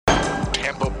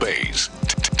Opportunities.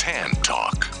 Tan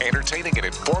Talk. Entertaining and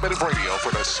informative radio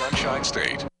for the Sunshine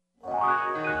State.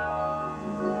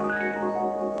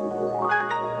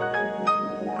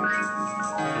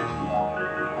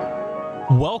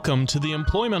 Welcome to the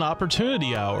Employment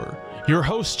Opportunity Hour. Your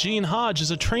host, Gene Hodge,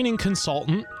 is a training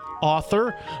consultant,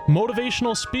 author,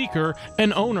 motivational speaker,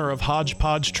 and owner of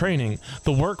Hodge Training,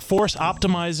 the workforce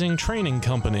optimizing training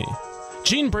company.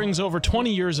 Gene brings over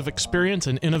 20 years of experience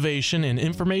and innovation in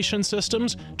information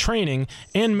systems, training,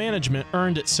 and management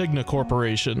earned at Cigna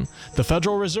Corporation, the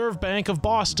Federal Reserve Bank of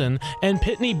Boston, and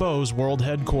Pitney Bowes World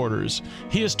Headquarters.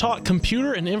 He has taught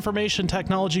computer and information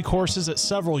technology courses at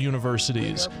several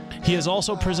universities. He has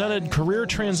also presented career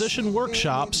transition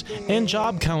workshops and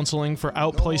job counseling for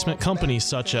outplacement companies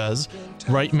such as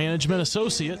Wright Management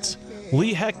Associates,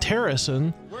 Lee Hecht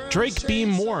Harrison, Drake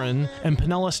Beam Warren, and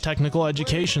Pinellas Technical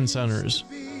Education Centers.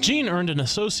 Gene earned an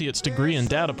associate's degree in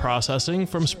data processing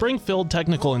from Springfield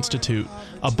Technical Institute,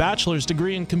 a bachelor's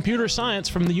degree in computer science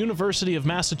from the University of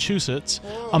Massachusetts,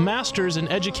 a master's in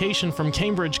education from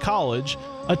Cambridge College,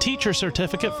 a teacher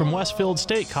certificate from Westfield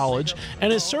State College,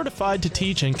 and is certified to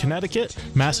teach in Connecticut,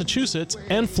 Massachusetts,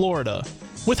 and Florida.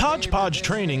 With Hodge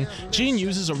Training, Gene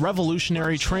uses a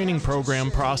revolutionary training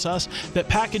program process that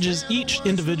packages each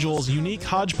individual's unique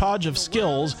hodgepodge of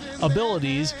skills,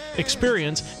 abilities,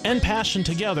 experience, and passion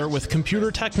together with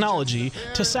computer technology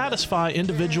to satisfy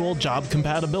individual job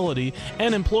compatibility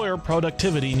and employer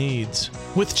productivity needs.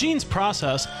 With Gene's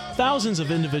process, thousands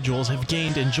of individuals have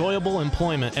gained enjoyable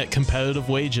employment at competitive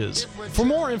wages. For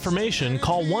more information,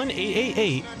 call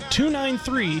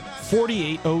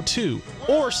 1-888-293-4802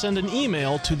 or send an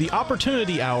email to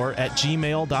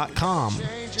theopportunityhour@gmail.com.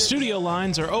 Studio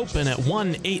lines are open at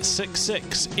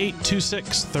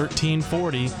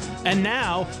 1-866-826-1340. And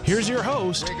now, here's your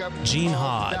host, Gene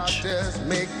Hodge.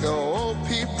 Make the old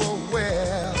people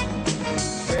well.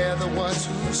 They're the ones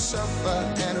who suffer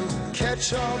and who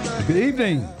catch all the... Good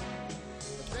evening.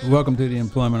 Welcome to the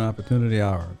Employment Opportunity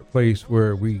Hour, the place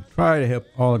where we try to help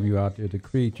all of you out there to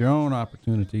create your own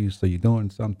opportunities so you're doing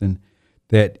something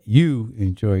that you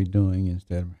enjoy doing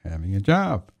instead of having a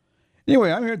job.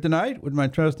 Anyway, I'm here tonight with my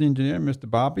trusty engineer, Mr.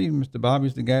 Bobby. Mr.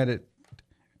 Bobby's the guy that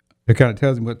kind of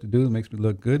tells me what to do, makes me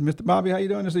look good. Mr. Bobby, how you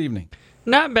doing this evening?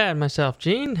 Not bad myself,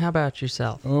 Gene. How about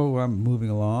yourself? Oh, I'm moving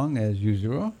along as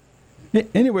usual.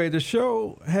 Anyway, the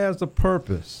show has a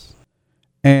purpose.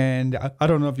 And I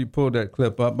don't know if you pulled that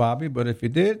clip up, Bobby, but if you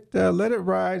did, let it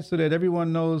ride so that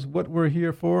everyone knows what we're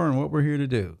here for and what we're here to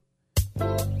do.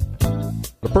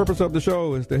 The purpose of the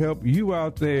show is to help you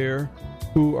out there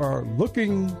who are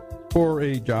looking for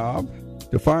a job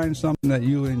to find something that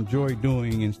you enjoy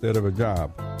doing instead of a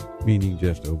job, meaning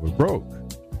just over broke.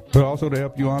 But also to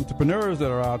help you entrepreneurs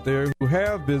that are out there who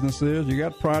have businesses, you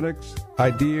got products,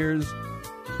 ideas.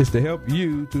 It's to help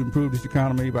you to improve this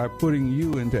economy by putting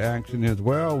you into action as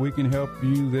well. We can help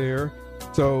you there.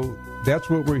 So that's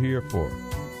what we're here for.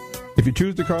 If you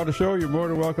choose to call the show, you're more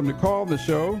than welcome to call the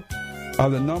show.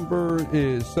 The number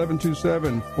is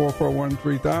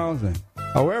 727-441-3000.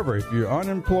 However, if you're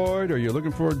unemployed or you're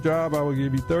looking for a job, I will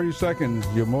give you 30 seconds.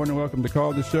 You're more than welcome to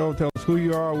call the show. Tell us who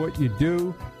you are, what you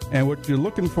do, and what you're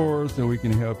looking for so we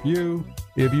can help you.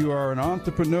 If you are an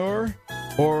entrepreneur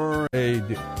or a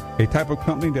type of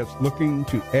company that's looking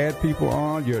to add people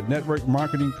on, you're a network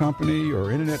marketing company or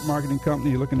internet marketing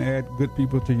company, you're looking to add good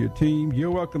people to your team,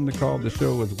 you're welcome to call the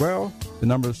show as well. The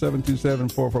number is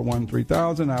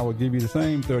 727-441-3000. I will give you the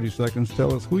same 30 seconds.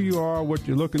 Tell us who you are, what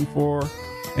you're looking for,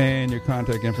 and your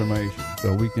contact information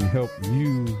so we can help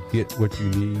you get what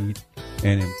you need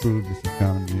and improve this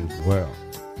economy as well.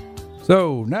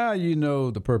 So now you know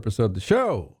the purpose of the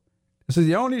show. This is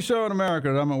the only show in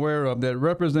America that I'm aware of that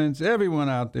represents everyone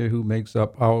out there who makes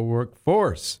up our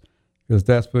workforce, because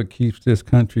that's what keeps this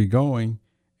country going,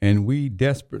 and we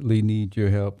desperately need your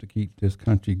help to keep this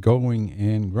country going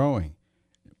and growing.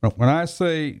 When I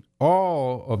say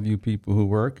all of you people who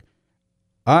work,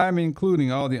 I'm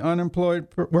including all the unemployed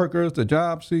workers, the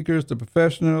job seekers, the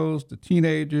professionals, the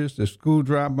teenagers, the school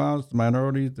dropouts, the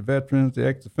minorities, the veterans, the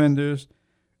ex-offenders,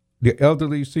 the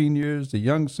elderly seniors, the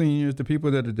young seniors, the people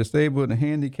that are disabled and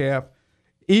handicapped,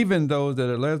 even those that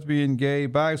are lesbian, gay,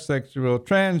 bisexual,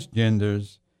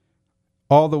 transgenders,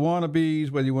 all the wannabes,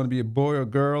 whether you want to be a boy or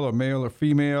girl or male or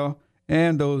female,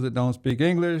 and those that don't speak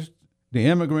English, the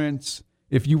immigrants.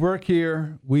 If you work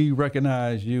here, we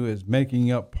recognize you as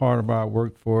making up part of our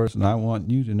workforce, and I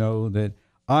want you to know that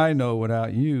I know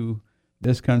without you,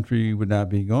 this country would not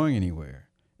be going anywhere.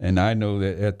 And I know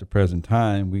that at the present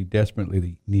time, we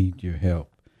desperately need your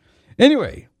help.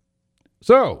 Anyway,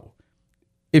 so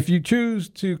if you choose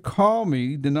to call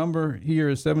me, the number here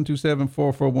is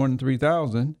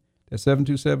 727-441-3000. That's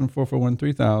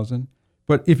 727-441-3000.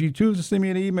 But if you choose to send me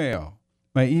an email,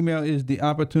 my email is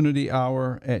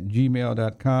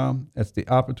theopportunityhour@gmail.com. That's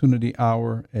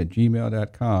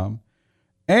theopportunityhour@gmail.com.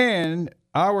 And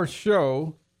our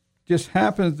show just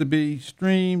happens to be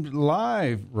streamed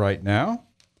live right now.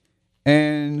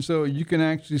 And so you can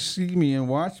actually see me and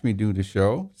watch me do the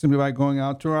show simply by going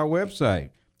out to our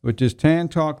website, which is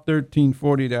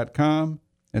tantalk1340.com.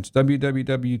 That's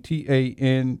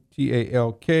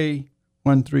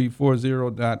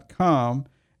www.tantalk1340.com.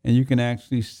 And you can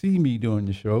actually see me doing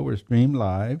the show. We're streamed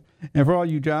live. And for all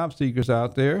you job seekers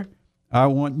out there, I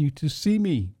want you to see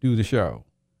me do the show,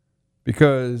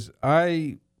 because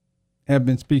I have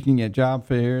been speaking at job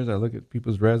fairs. I look at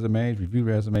people's resumes, review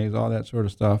resumes, all that sort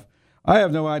of stuff. I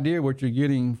have no idea what you're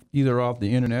getting either off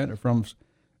the internet or from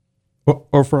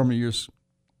your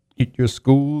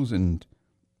schools and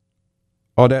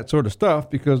all that sort of stuff,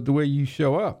 because the way you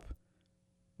show up.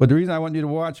 But the reason I want you to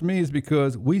watch me is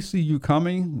because we see you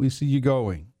coming, we see you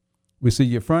going. We see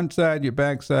your front side, your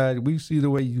back side. We see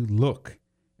the way you look.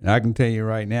 And I can tell you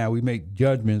right now, we make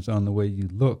judgments on the way you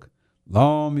look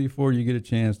long before you get a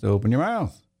chance to open your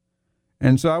mouth.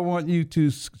 And so I want you to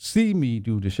see me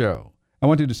do the show. I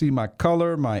want you to see my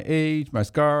color, my age, my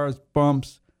scars,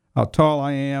 bumps, how tall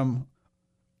I am,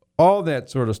 all that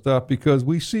sort of stuff, because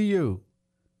we see you.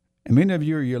 And many of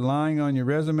you, you're lying on your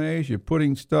resumes. You're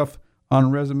putting stuff on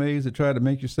resumes to try to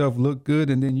make yourself look good,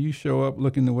 and then you show up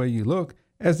looking the way you look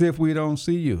as if we don't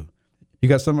see you. You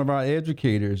got some of our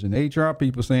educators and HR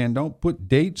people saying, don't put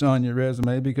dates on your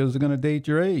resume because they're going to date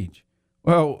your age.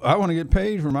 Well, I want to get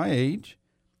paid for my age,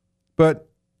 but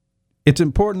it's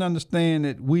important to understand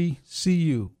that we see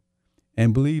you.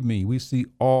 And believe me, we see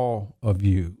all of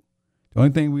you. The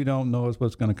only thing we don't know is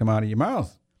what's going to come out of your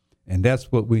mouth. And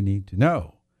that's what we need to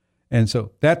know. And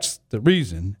so that's the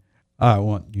reason I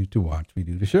want you to watch me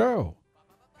do the show.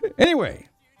 Anyway,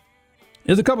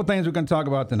 there's a couple things we're going to talk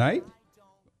about tonight.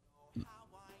 I'm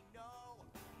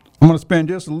going to spend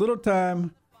just a little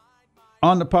time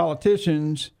on the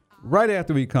politicians right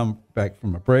after we come back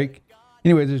from a break.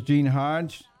 Anyway, this is Gene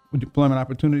Hodge with Employment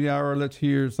Opportunity Hour. Let's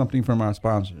hear something from our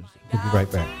sponsors. We'll be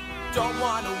right back. Don't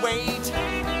want to wait.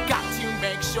 Got to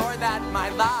make sure that my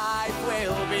life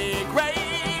will be great.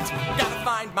 Gotta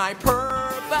find my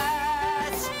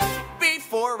purpose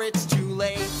before it's too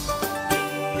late.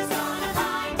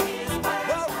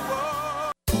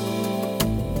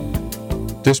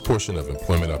 This portion of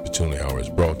Employment Opportunity Hour is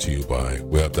brought to you by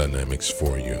Web Dynamics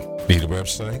For You. Need a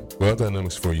website? Web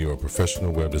Dynamics For You are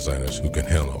professional web designers who can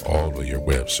handle all of your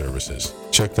web services.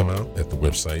 Check them out at the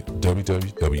website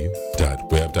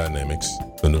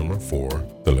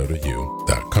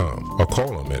www.webdynamics4u.com or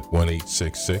call them at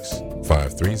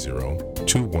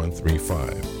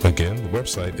 1-866-530-2135. Again, the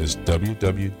website is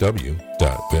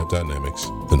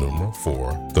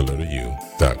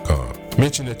www.webdynamics4u.com.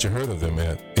 Mention that you heard of them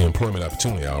at the Employment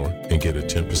Opportunity Hour and get a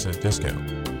 10% discount.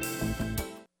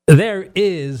 There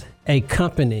is a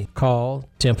company called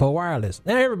Tempo Wireless.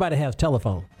 Now, everybody has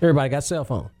telephone. Everybody got cell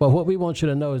phone. But what we want you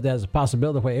to know is there's a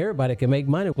possibility where everybody can make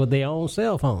money with their own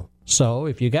cell phone. So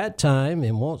if you got time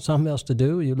and want something else to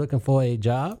do, you're looking for a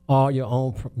job or your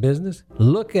own business,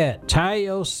 look at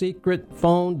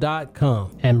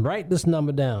TioSecretPhone.com and write this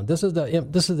number down. This is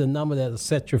the number that will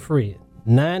set you free.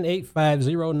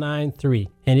 985093.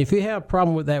 And if you have a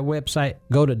problem with that website,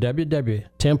 go to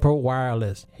www.Tempo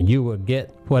Wireless and you will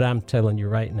get what I'm telling you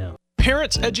right now.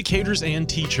 Parents, educators, and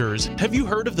teachers, have you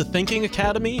heard of the Thinking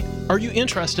Academy? Are you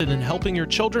interested in helping your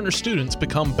children or students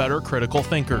become better critical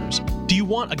thinkers? Do you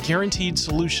want a guaranteed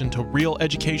solution to real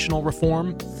educational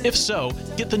reform? If so,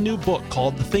 get the new book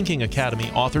called The Thinking Academy,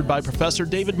 authored by Professor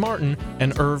David Martin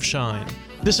and Irv Schein.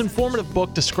 This informative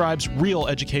book describes real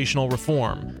educational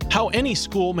reform, how any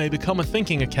school may become a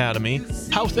thinking academy,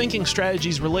 how thinking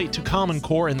strategies relate to Common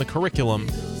Core in the curriculum,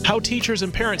 how teachers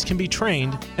and parents can be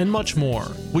trained, and much more.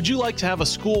 Would you like to have a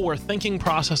school where thinking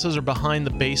processes are behind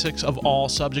the basics of all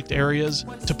subject areas?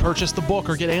 To purchase the book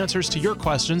or get answers to your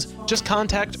questions, just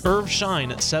contact Irv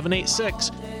Schein at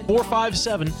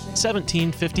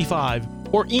 786-457-1755.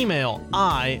 or email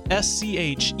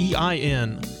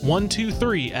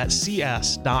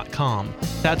ISCHEIN123@cs.com.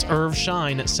 That's Irv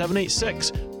Schein at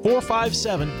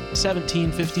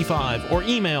 786-457-1755 or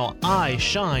email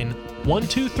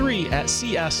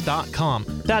ISHEIN123@cs.com.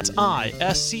 That's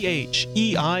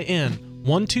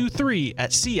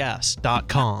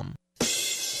ISCHEIN123@cs.com.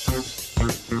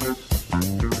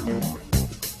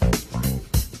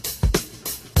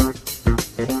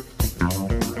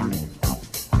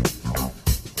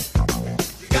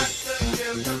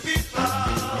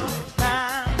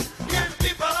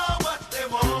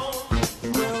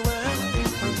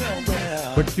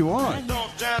 what you want.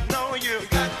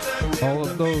 All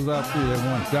of those out there that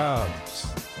want jobs.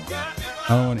 I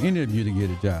don't want any of you to get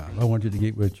a job. I want you to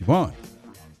get what you want.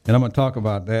 And I'm going to talk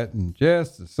about that in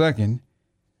just a second.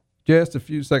 Just a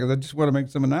few seconds. I just want to make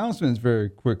some announcements very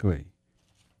quickly.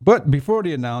 But before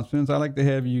the announcements, I'd like to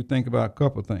have you think about a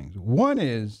couple of things. One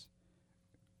is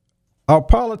our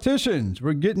politicians.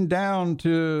 We're getting down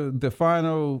to the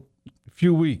final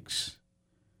few weeks.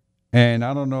 And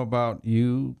I don't know about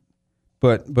you,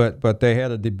 but they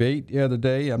had a debate the other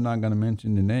day. I'm not going to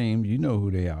mention the names. You know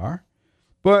who they are.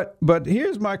 But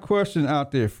here's my question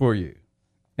out there for you.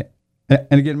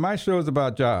 And again, my show is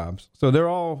about jobs. So they're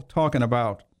all talking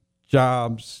about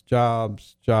jobs,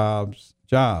 jobs, jobs,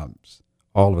 jobs.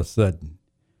 All of a sudden.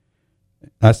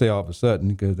 I say all of a sudden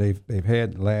because they've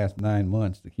had the last 9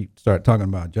 months to start talking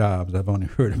about jobs. I've only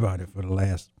heard about it for the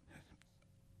last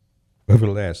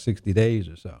 60 days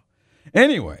or so.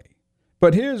 Anyway,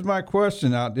 but here's my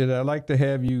question out there that I'd like to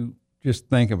have you just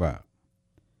think about.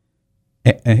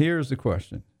 And here's the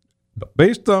question.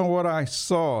 Based on what I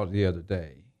saw the other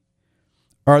day,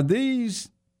 are these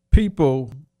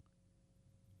people,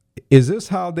 is this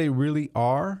how they really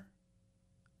are?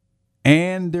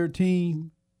 And their team,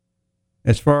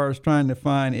 as far as trying to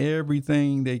find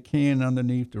everything they can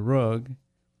underneath the rug.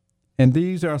 And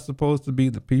these are supposed to be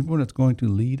the people that's going to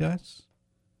lead us?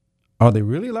 Are they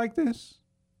really like this?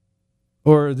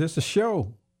 Or is this a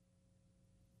show?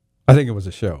 I think it was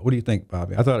a show. What do you think,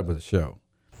 Bobby? I thought it was a show.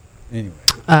 Anyway.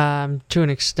 To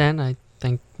an extent, I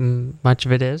think much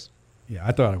of it is. Yeah,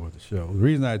 I thought it was a show. The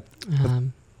reason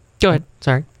Go ahead.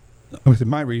 Sorry.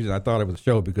 My reason I thought it was a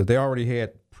show because they already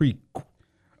had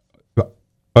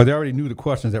they already knew the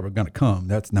questions that were going to come.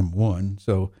 That's number one.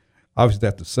 So obviously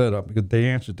that's the setup because they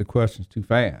answered the questions too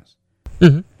fast.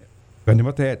 Mm-hmm. And they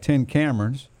must have had 10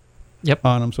 cameras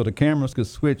on them, so the cameras could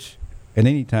switch at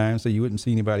any time, so you wouldn't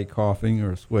see anybody coughing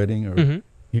or sweating or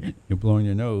you're blowing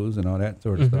your nose and all that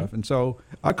sort of stuff. And so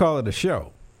I call it a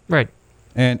show. Right.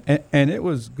 And it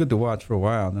was good to watch for a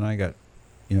while. And then I got,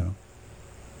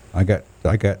 I got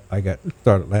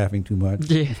started laughing too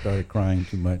much. Yeah. And started crying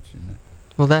too much. And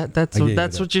well, that's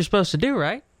what you're supposed to do,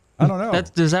 right? I don't know.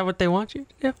 Is that what they want you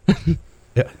to do?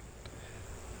 Yeah.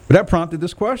 But that prompted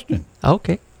this question.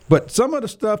 Okay. But some of the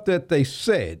stuff that they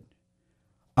said,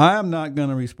 I am not going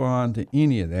to respond to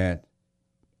any of that.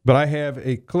 But I have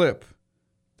a clip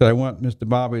that I want Mr.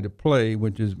 Bobby to play,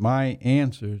 which is my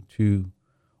answer to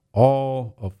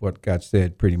all of what got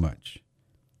said pretty much.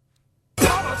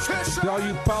 All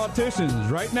you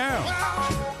politicians right now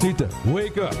need to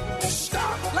wake up.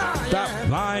 Stop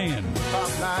lying.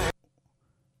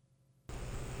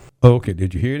 Okay,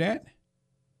 did you hear that?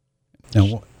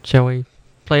 Now, shall we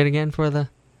play it again for the...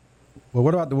 Well,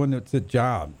 what about the one that said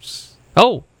jobs?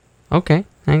 Oh, okay.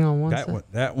 Hang on one second.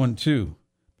 That one too,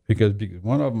 because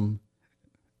one of them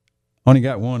only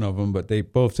got one of them, but they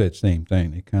both said the same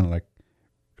thing. They kind of like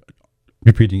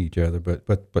repeating each other,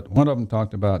 but one of them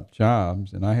talked about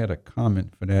jobs, and I had a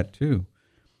comment for that too.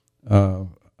 But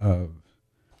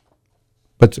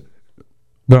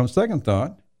on second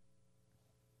thought,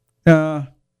 I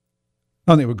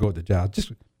don't think we'll go with the jobs.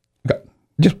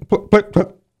 Just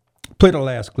play the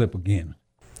last clip again.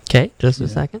 Okay, just a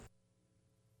second.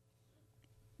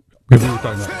 Because we were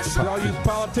talking about all you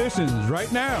politicians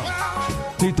right now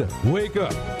need to wake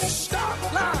up. Stop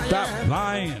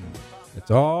lying. That's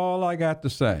all I got to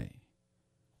say.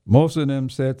 Most of them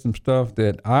said some stuff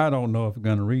that I don't know if it's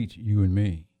going to reach you and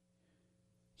me.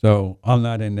 So I'm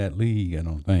not in that league, I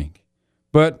don't think.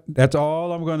 But that's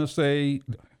all I'm going to say.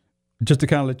 Just to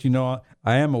kind of let you know,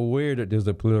 I am aware that there's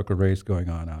a political race going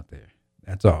on out there.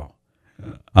 That's all.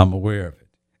 I'm aware of it.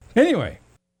 Anyway,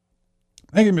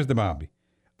 thank you, Mr. Bobby.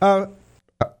 I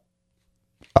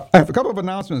have a couple of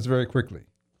announcements very quickly.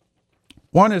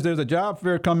 One is there's a job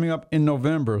fair coming up in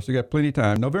November, so you got plenty of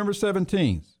time. November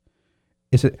 17th.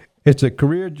 It's a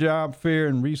career job fair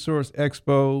and resource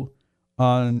expo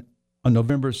on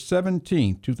November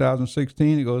 17th,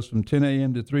 2016. It goes from 10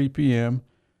 a.m. to 3 p.m.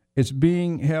 It's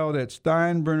being held at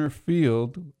Steinbrenner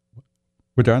Field,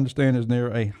 which I understand is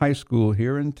near a high school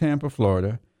here in Tampa,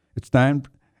 Florida. It's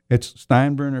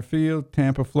Steinbrenner Field,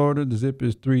 Tampa, Florida. The zip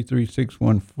is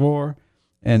 33614,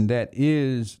 and that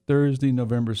is Thursday,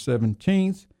 November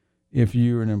 17th. If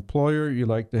you're an employer, you'd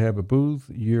like to have a booth,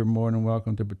 you're more than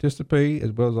welcome to participate,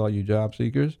 as well as all you job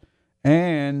seekers.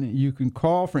 And you can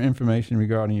call for information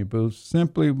regarding your booth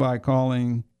simply by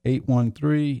calling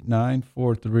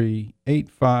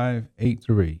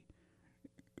 813-943-8583.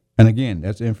 And again,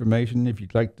 that's information if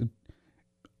you'd like to,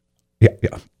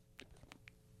 if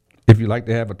you'd like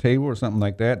to have a table or something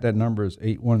like that, that number is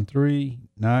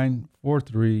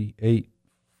 813-943-8583.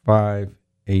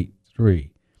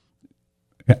 583.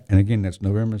 And again, that's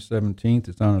November 17th.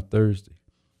 It's on a Thursday.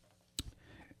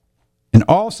 And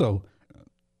also,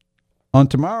 on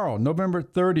tomorrow, November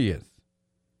 30th,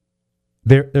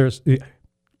 there's this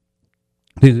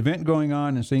event going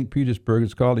on in St. Petersburg.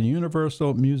 It's called the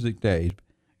Universal Music Day.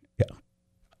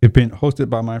 It's been hosted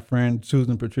by my friend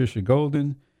Susan Patricia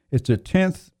Golden. It's the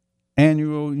 10th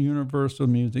annual Universal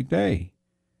Music Day.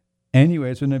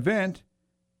 Anyway, it's an event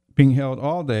being held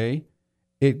all day.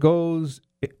 It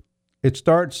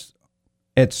starts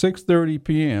at 6:30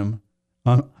 p.m.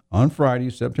 on Friday,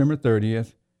 September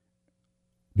 30th.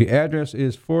 The address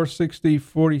is 460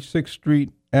 46th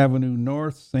Street Avenue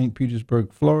North, St.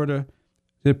 Petersburg, Florida.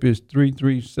 Zip is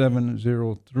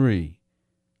 33703.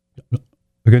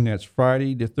 Again, that's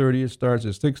Friday the 30th. Starts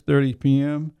at 6:30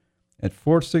 p.m. at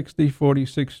 460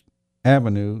 46th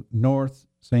Avenue North,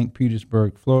 St.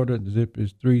 Petersburg, Florida. The zip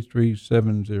is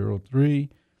 33703.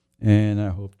 And I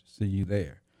hope to see you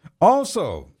there.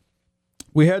 Also,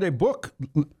 we had a book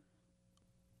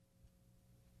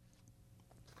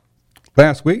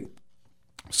last week.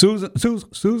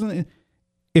 Susan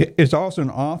is also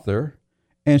an author,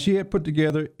 and she had put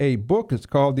together a book. It's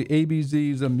called The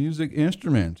ABCs of Music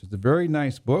Instruments. It's a very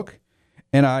nice book,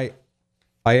 and I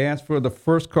asked for the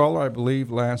first caller, I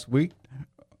believe, last week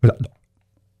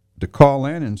to call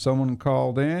in, and someone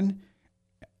called in,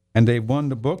 and they won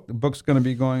the book. The book's going to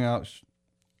be going out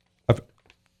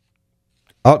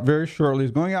very shortly.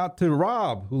 It's going out to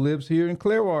Rob, who lives here in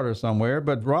Clearwater somewhere.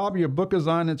 But Rob, your book is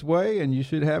on its way, and you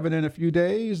should have it in a few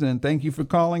days. And thank you for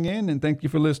calling in, and thank you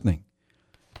for listening.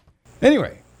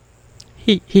 Anyway.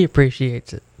 He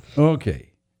appreciates it.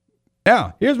 Okay.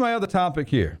 Now, here's my other topic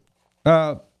here.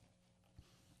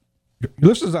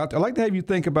 Listeners out there, I'd like to have you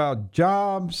think about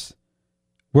jobs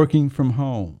working from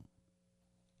home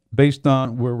based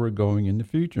on where we're going in the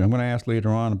future. I'm going to ask later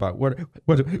on about what do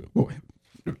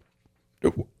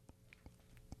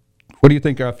you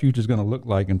think our future is going to look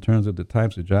like in terms of the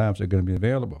types of jobs that are going to be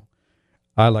available?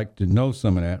 I'd like to know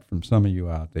some of that from some of you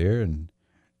out there,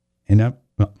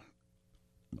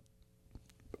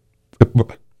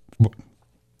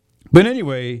 but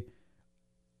anyway,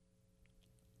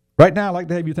 right now I'd like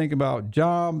to have you think about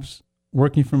jobs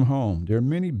working from home. There are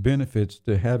many benefits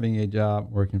to having a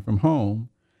job working from home,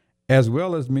 as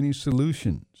well as many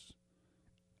solutions.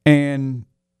 And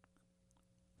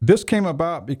this came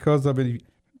about because of an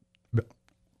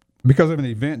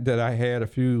event that I had a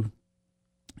few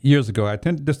years ago. I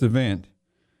attended this event,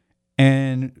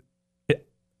 and it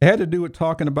had to do with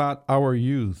talking about our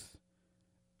youth.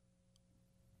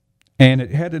 And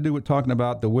it had to do with talking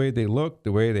about the way they look,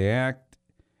 the way they act,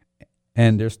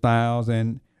 and their styles.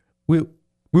 And we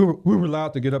were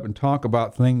allowed to get up and talk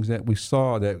about things that we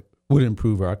saw that would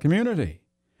improve our community.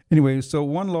 Anyway, so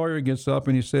one lawyer gets up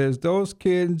and he says, those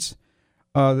kids,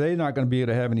 they're not going to be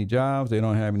able to have any jobs. They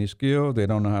don't have any skills. They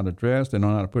don't know how to dress. They don't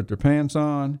know how to put their pants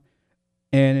on.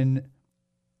 And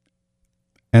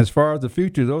as far as the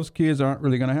future, those kids aren't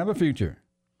really going to have a future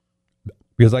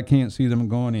because I can't see them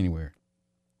going anywhere.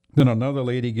 Then another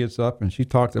lady gets up and she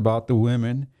talks about the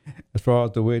women as far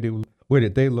as the way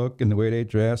that they look and the way they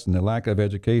dress and the lack of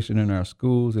education in our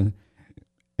schools. And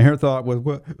her thought was,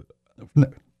 well,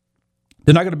 they're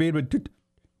not going to be able to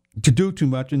do too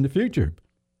much in the future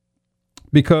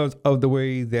because of the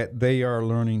way that they are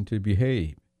learning to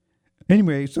behave.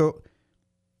 Anyway, so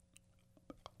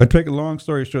I take a long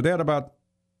story short. They had about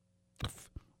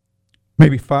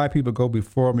maybe 5 people go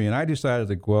before me, and I decided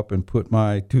to go up and put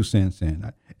my 2 cents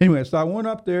in. Anyway, so I went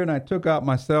up there and I took out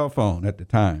my cell phone at the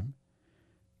time.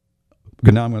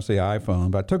 Because now I'm going to say iPhone,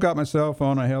 but I took out my cell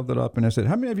phone, I held it up, and I said,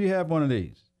 how many of you have one of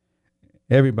these?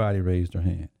 Everybody raised their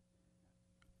hand.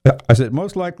 I said,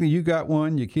 most likely you got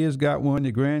one, your kids got one,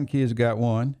 your grandkids got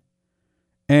one,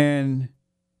 and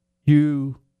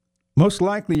most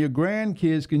likely your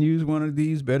grandkids can use one of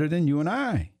these better than you and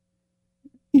I.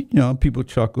 You know, people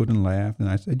chuckled and laughed, and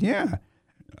I said, yeah.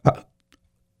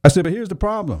 I said, but here's the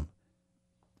problem.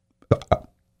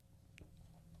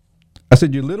 I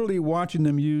said, you're literally watching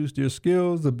them use their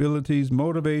skills, abilities,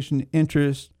 motivation,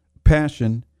 interest,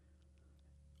 passion,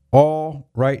 all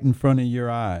right in front of your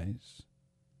eyes.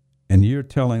 And you're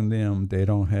telling them they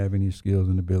don't have any skills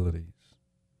and abilities.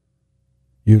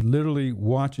 You're literally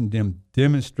watching them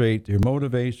demonstrate their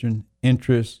motivation,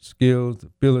 interest, skills,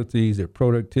 abilities, their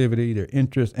productivity, their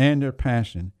interest, and their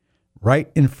passion right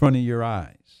in front of your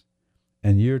eyes.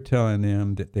 And you're telling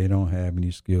them that they don't have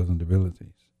any skills and abilities.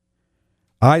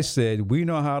 I said, we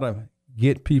know how to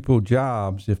get people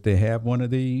jobs if they have one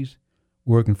of these,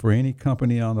 working for any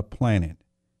company on the planet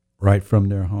right from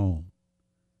their home.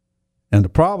 And the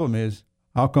problem is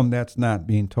How come that's not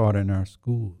being taught in our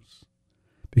schools?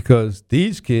 Because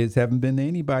these kids haven't been to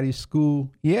anybody's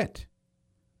school yet.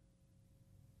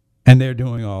 And they're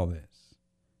doing all this.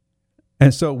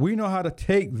 And so we know how to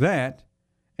take that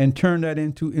and turn that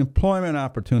into employment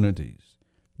opportunities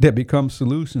that become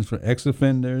solutions for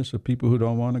ex-offenders, for people who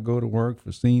don't want to go to work,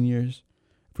 for seniors,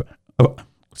 for,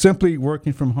 simply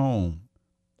working from home,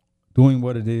 doing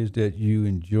what it is that you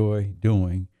enjoy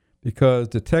doing, because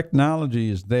the technology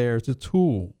is there as a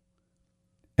tool,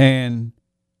 and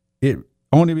it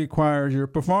only requires your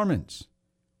performance.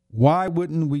 Why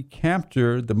wouldn't we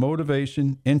capture the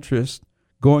motivation, interest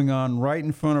going on right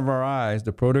in front of our eyes,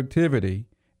 the productivity,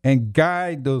 and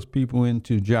guide those people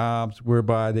into jobs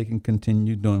whereby they can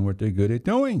continue doing what they're good at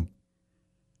doing?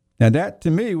 Now, that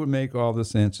to me would make all the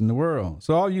sense in the world.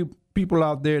 So all you people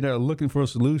out there that are looking for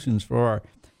solutions for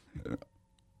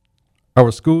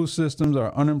our school systems,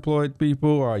 our unemployed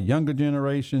people, our younger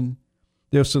generation,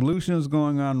 there are solutions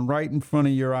going on right in front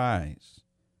of your eyes.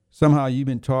 Somehow you've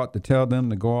been taught to tell them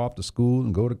to go off to school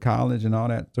and go to college and all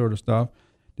that sort of stuff.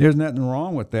 There's nothing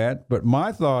wrong with that. But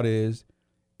my thought is,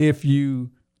 if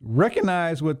you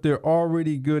recognize what they're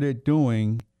already good at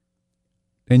doing,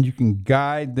 then you can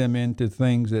guide them into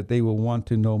things that they will want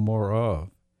to know more of,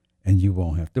 and you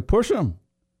won't have to push them.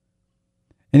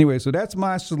 Anyway, so that's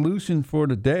my solution for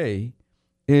today,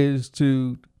 is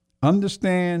to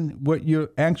understand what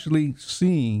you're actually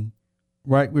seeing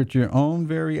right with your own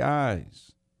very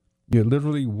eyes. You're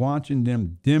literally watching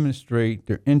them demonstrate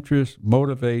their interest,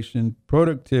 motivation,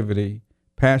 productivity,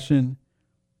 passion,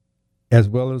 as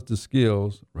well as the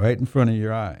skills right in front of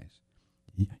your eyes.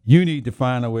 You need to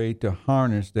find a way to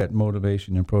harness that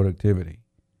motivation and productivity.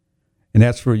 And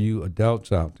that's for you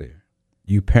adults out there,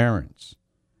 you parents,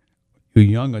 you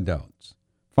young adults.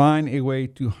 Find a way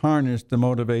to harness the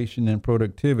motivation and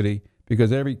productivity,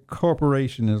 because every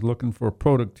corporation is looking for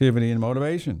productivity and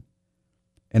motivation.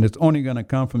 And it's only going to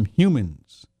come from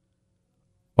humans.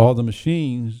 All the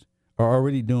machines are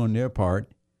already doing their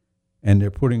part, and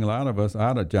they're putting a lot of us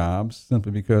out of jobs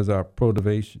simply because our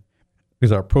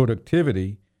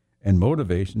productivity and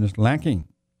motivation is lacking.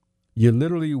 You're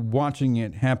literally watching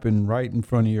it happen right in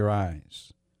front of your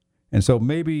eyes. And so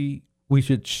maybe we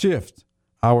should shift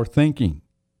our thinking.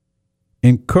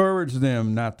 Encourage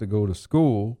them not to go to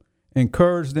school.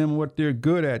 Encourage them what they're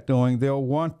good at doing. They'll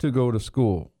want to go to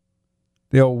school.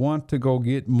 They'll want to go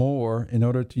get more in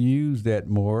order to use that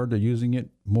more. They're using it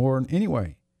more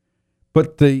anyway.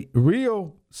 But the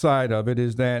real side of it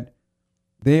is that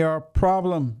they are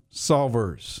problem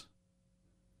solvers,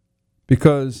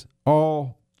 because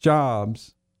all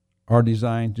jobs are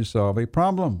designed to solve a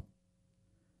problem.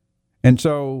 And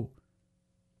so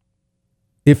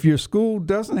if your school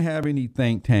doesn't have any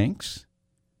think tanks,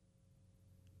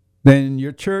 then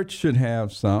your church should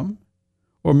have some.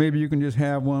 Or maybe you can just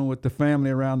have one with the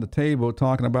family around the table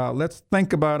talking about, let's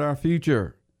think about our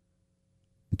future.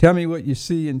 Tell me what you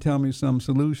see and tell me some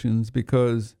solutions,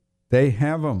 because they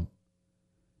have them.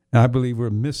 And I believe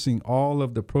we're missing all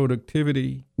of the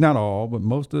productivity, not all, but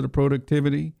most of the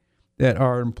productivity that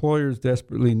our employers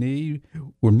desperately need.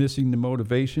 We're missing the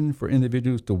motivation for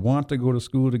individuals to want to go to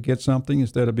school to get something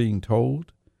instead of being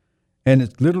told. And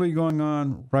it's literally going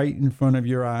on right in front of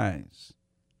your eyes.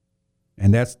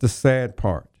 And that's the sad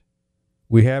part.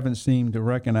 We haven't seemed to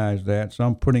recognize that, so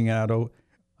I'm putting it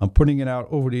out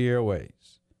over the airways.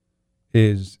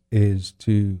 Is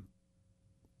to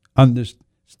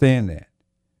understand that.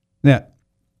 Now,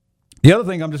 the other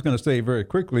thing I'm just going to say very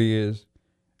quickly is,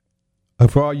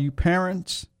 for all you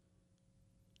parents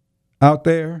out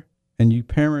there, and you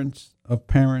parents of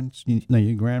parents,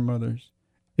 your grandmothers,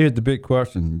 here's the big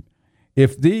question.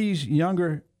 If these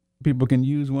younger people can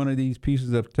use one of these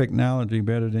pieces of technology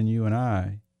better than you and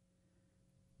I,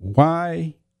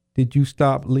 why did you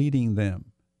stop leading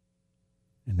them?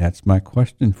 And that's my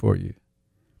question for you.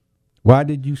 Why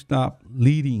did you stop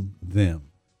leading them?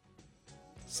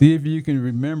 See if you can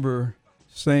remember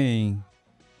saying,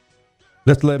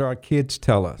 let's let our kids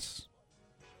tell us.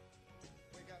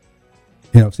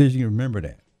 See if you can remember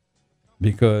that.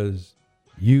 Because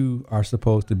you are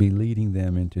supposed to be leading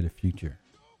them into the future.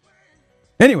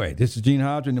 Anyway, this is Gene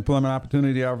Hodge, an Employment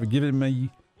Opportunity Hour, giving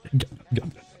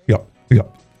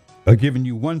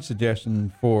you one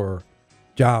suggestion for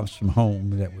jobs from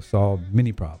home that will solve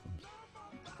many problems.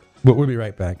 But we'll be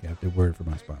right back after a word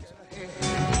from my sponsor.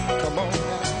 Come on.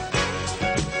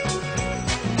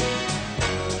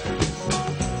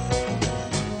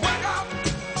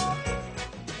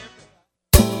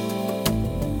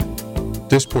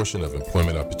 This portion of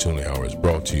Employment Opportunity Hour is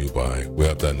brought to you by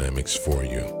Web Dynamics for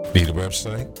You. Need a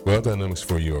website? Web Dynamics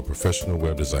for You are professional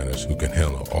web designers who can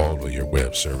handle all of your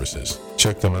web services.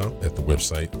 Check them out at the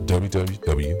website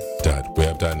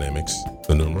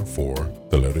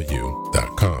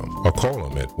www.webdynamics4u.com or call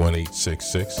them at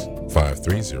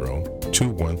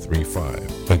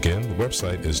 1-866-530-2135. Again, the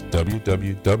website is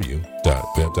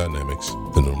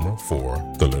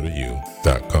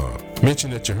www.webdynamics4u.com.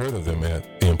 Mention that you heard of them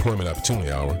at the Employment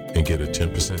Opportunity Hour and get a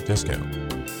 10% discount.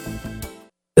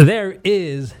 There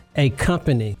is a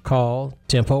company called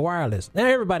Tempo Wireless. Now,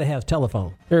 everybody has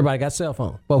telephone. Everybody got cell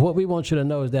phone. But what we want you to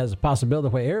know is there's a possibility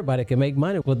where everybody can make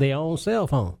money with their own cell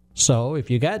phone. So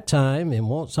if you got time and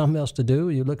want something else to do,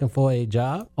 you're looking for a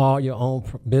job or your own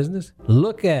business,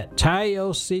 look at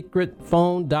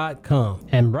TioSecretPhone.com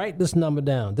and write this number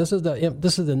down. This is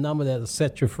the number that will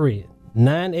set you free.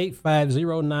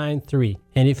 985093.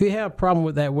 And if you have a problem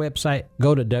with that website,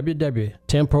 go to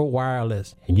www.tempo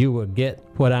Wireless and you will get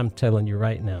what I'm telling you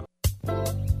right now.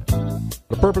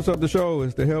 The purpose of the show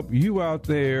is to help you out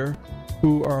there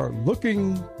who are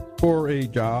looking for a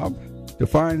job to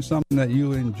find something that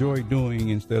you enjoy doing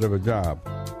instead of a job,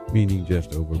 meaning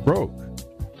just over broke.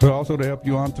 But also to help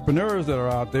you entrepreneurs that are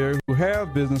out there who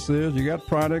have businesses, you got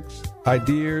products,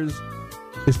 ideas.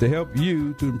 It's to help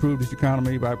you to improve this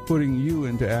economy by putting you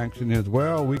into action as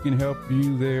well. We can help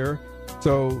you there.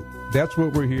 So that's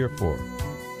what we're here for.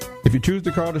 If you choose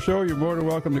to call the show, you're more than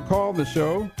welcome to call the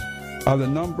show. The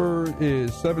number is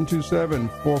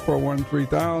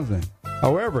 727-441-3000.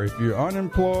 However, if you're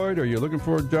unemployed or you're looking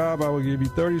for a job, I will give you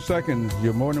 30 seconds.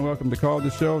 You're more than welcome to call the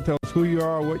show. Tell us who you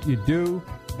are, what you do,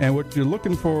 and what you're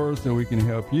looking for so we can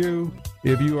help you.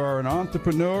 If you are an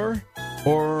entrepreneur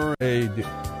or a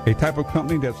type of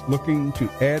company that's looking to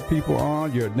add people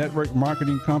on, you're a network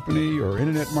marketing company or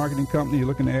internet marketing company, you're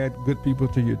looking to add good people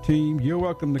to your team, you're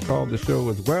welcome to call the show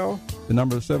as well. The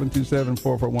number is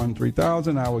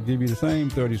 727-441-3000. I will give you the same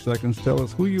 30 seconds. Tell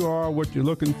us who you are, what you're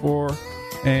looking for,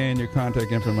 and your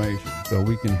contact information so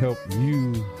we can help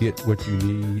you get what you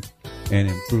need and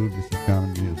improve this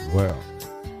economy as well.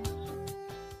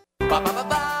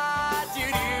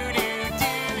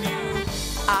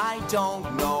 I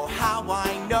don't know how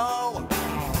I know,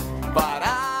 but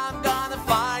I'm gonna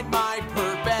find my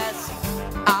purpose.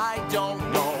 I don't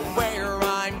know where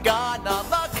I'm gonna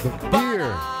look, but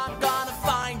here. I'm gonna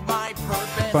find my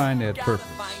purpose. Find that purpose.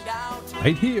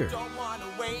 Right here.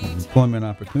 Employment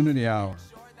Opportunity Hour.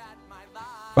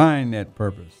 Find that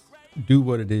purpose. Do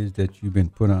what it is that you've been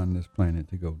put on this planet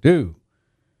to go do.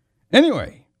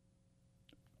 Anyway,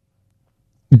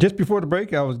 just before the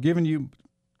break, I was giving you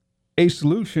a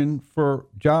solution for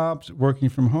jobs working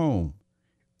from home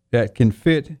that can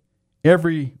fit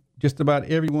just about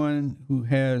everyone who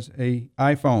has a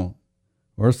iPhone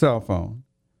or a cell phone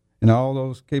and all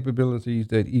those capabilities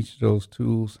that each of those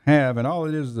tools have. And all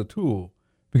it is a tool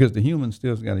because the human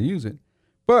still's got to use it.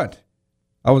 But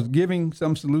I was giving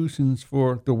some solutions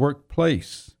for the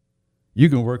workplace. You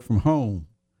can work from home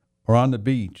or on the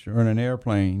beach or in an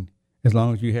airplane as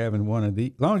long as you have one of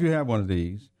these.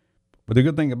 But the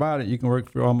good thing about it, you can work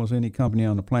for almost any company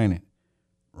on the planet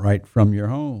right from your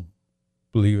home,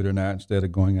 believe it or not, instead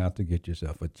of going out to get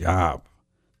yourself a job,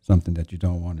 something that you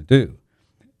don't want to do.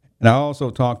 And I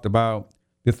also talked about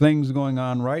the things going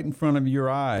on right in front of your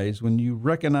eyes when you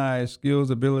recognize skills,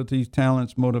 abilities,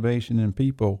 talents, motivation in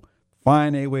people.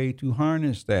 Find a way to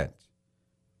harness that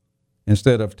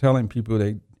instead of telling people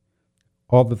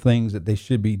all the things that they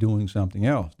should be doing something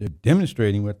else. They're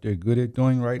demonstrating what they're good at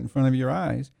doing right in front of your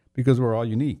eyes because we're all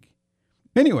unique.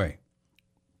 Anyway,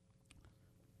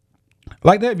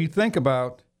 like that, if you think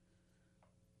about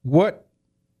what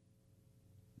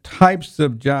types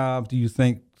of jobs do you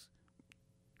think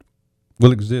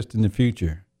will exist in the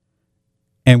future?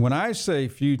 And when I say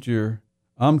future,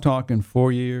 I'm talking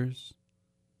 4 years,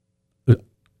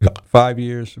 5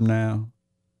 years from now.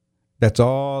 That's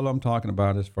all I'm talking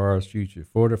about as far as future,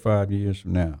 4 to 5 years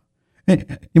from now.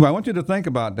 Anyway, I want you to think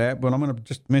about that, but I'm going to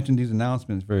just mention these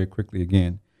announcements very quickly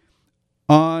again.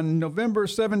 On November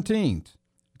 17th,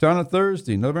 it's on a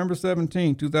Thursday, November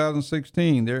 17,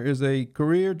 2016, there is a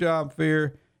career job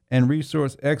fair and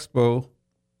resource expo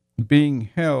being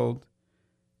held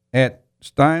at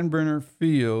Steinbrenner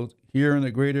Field here in the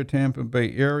greater Tampa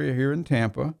Bay area, here in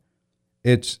Tampa.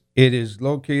 It is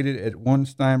located at 1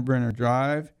 Steinbrenner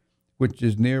Drive, which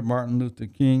is near Martin Luther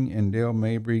King and Dale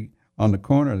Mabry on the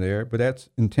corner there. But that's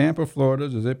in Tampa, Florida.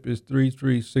 The zip is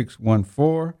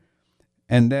 33614.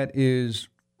 And that is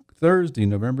Thursday,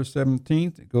 November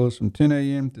 17th. It goes from 10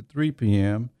 a.m. to 3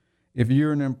 p.m. If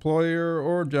you're an employer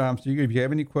or a job seeker, if you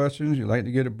have any questions, you'd like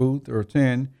to get a booth or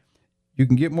attend, You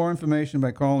can get more information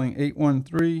by calling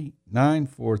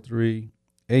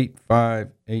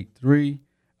 813-943-8583.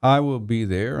 I will be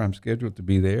there. I'm scheduled to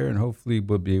be there, and hopefully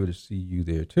we'll be able to see you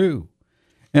there too.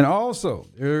 And also,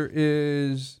 there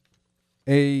is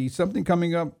something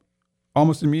coming up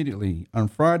almost immediately on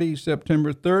Friday,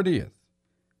 September 30th,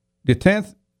 the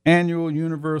 10th Annual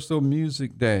Universal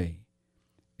Music Day.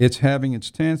 It's having its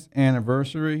 10th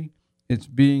anniversary. It's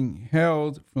being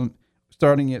held from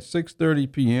starting at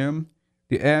 6:30 p.m.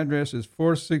 The address is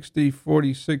 460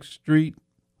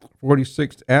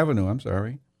 46th Avenue,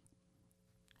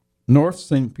 North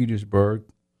St. Petersburg.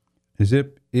 The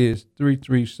zip is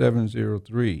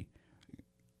 33703.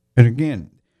 And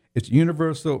again, it's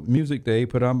Universal Music Day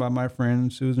put on by my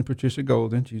friend Susan Patricia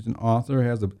Golden. She's an author,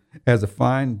 has a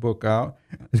fine book out.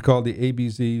 It's called The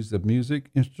ABCs of Music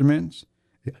Instruments.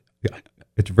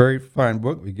 It's a very fine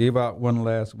book. We gave out one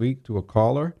last week to a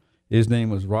caller. His name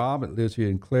was Rob. It lives here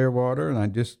in Clearwater. And I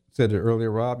just said it earlier,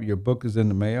 Rob, your book is in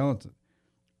the mail.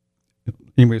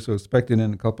 Anyway, so expect it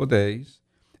in a couple of days.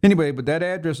 Anyway, but that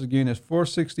address again is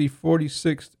 460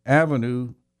 46th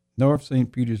Avenue, North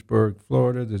St. Petersburg,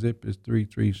 Florida. The zip is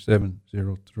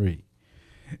 33703.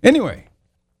 Anyway,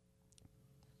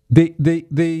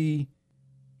 the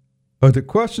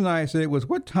question I said was,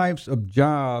 what types of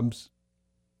jobs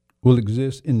will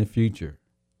exist in the future?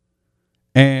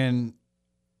 And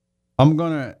I'm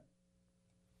gonna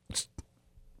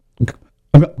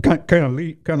kind of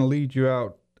lead you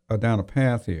out down a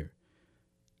path here.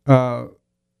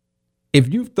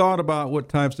 If you've thought about what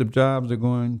types of jobs are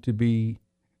going to be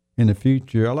in the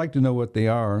future, I'd like to know what they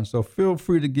are. And so feel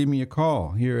free to give me a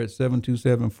call here at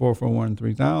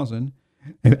 727-441-3000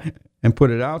 and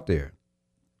put it out there.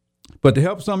 But to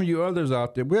help some of you others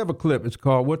out there, we have a clip. It's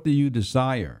called What Do You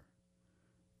Desire?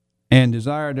 And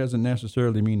desire doesn't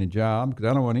necessarily mean a job, because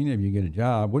I don't want any of you to get a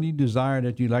job. What do you desire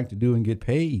that you like to do and get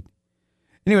paid?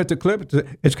 Anyway, it's a clip.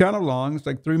 It's kind of long. It's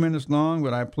like 3 minutes long,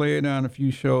 but I play it on a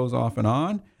few shows off and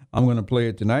on. I'm going to play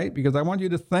it tonight because I want you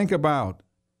to think about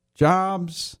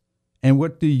jobs and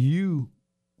what do you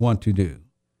want to do.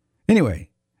 Anyway,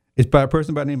 it's by a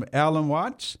person by the name of Alan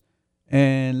Watts,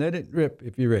 and let it rip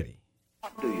if you're ready.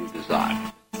 What do you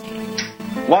desire?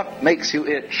 What makes you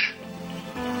itch?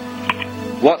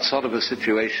 What sort of a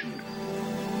situation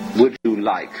would you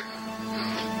like?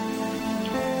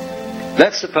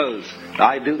 Let's suppose,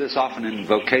 I do this often in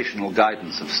vocational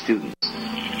guidance of students.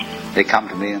 They come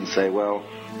to me and say, well,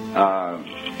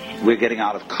 we're getting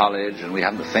out of college and we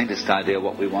haven't the faintest idea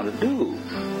what we want to do.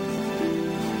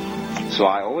 So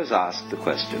I always ask the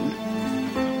question,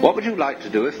 what would you like to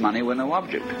do if money were no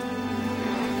object?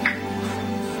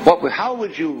 How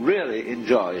would you really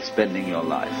enjoy spending your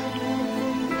life?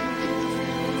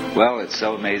 Well, it's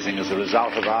so amazing. As a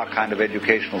result of our kind of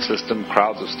educational system,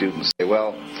 crowds of students say,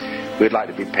 well, we'd like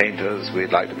to be painters,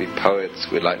 we'd like to be poets,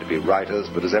 we'd like to be writers,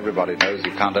 but as everybody knows,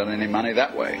 you can't earn any money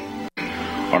that way.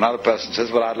 Or another person says,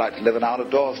 well, I'd like to live an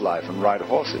out-of-doors life and ride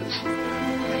horses.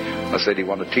 I say, do you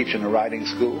want to teach in a riding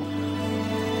school?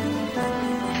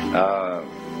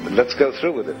 Let's go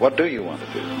through with it. What do you want to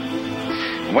do?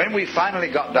 When we finally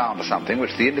got down to something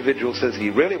which the individual says he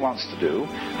really wants to do,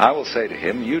 I will say to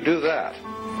him, you do that.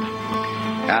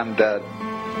 And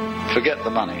forget the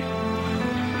money.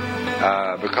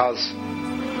 Because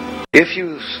if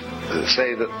you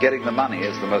say that getting the money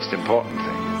is the most important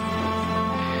thing,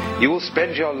 you will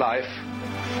spend your life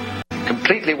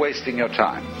completely wasting your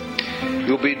time.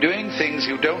 You'll be doing things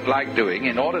you don't like doing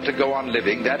in order to go on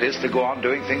living, that is, to go on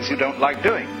doing things you don't like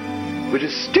doing, which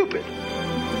is stupid.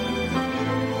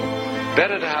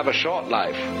 Better to have a short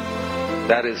life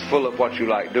that is full of what you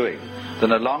like doing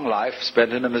than a long life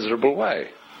spent in a miserable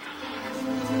way.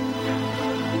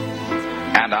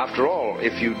 And after all,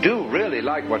 if you do really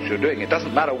like what you're doing, it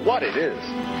doesn't matter what it is,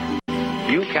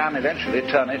 you can eventually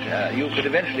you could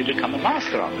eventually become a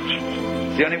master of it.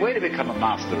 It's the only way to become a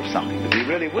master of something, to be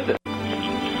really with it.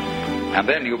 And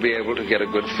then you'll be able to get a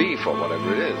good fee for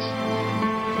whatever it is.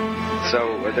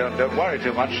 So don't worry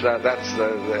too much.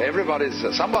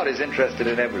 Somebody's interested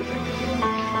in everything.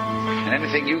 And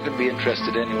anything you can be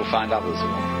interested in, you'll find others who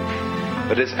are.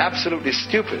 But it's absolutely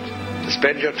stupid to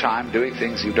spend your time doing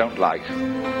things you don't like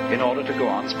in order to go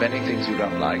on spending things you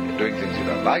don't like, doing things you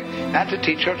don't like, and to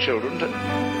teach your children to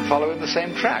follow in the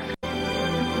same track.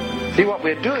 See, what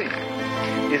we're doing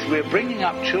is we're bringing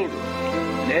up children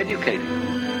and educating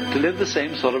them to live the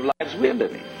same sort of lives we're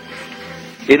living,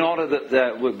 in order that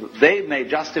they may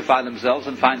justify themselves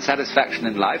and find satisfaction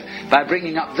in life by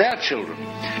bringing up their children,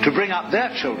 to bring up their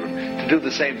children to do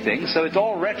the same thing, so it's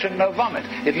all wretch and no vomit.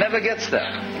 It never gets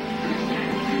there.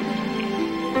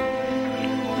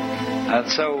 And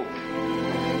so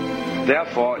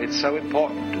Therefore, it's so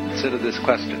important to consider this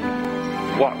question: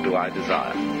 what do I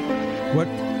desire? What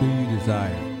do you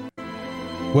desire?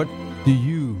 What do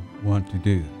you want to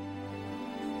do?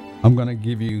 I'm going to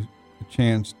give you a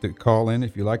chance to call in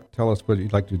if you like. Tell us what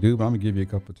you'd like to do, but I'm going to give you a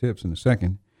couple of tips in a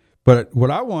second. But what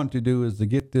I want to do is to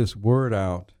get this word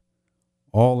out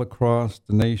all across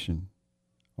the nation,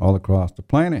 all across the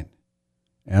planet.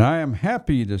 And I am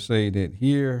happy to say that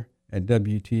here at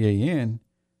WTAN,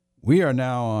 we are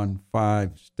now on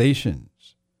 5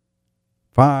 stations.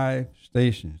 5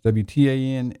 stations.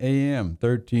 WTAN AM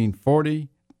 1340,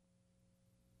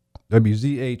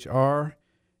 WZHR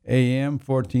AM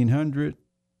 1400,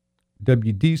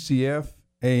 WDCF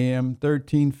AM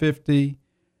 1350,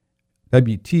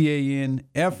 WTAN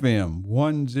FM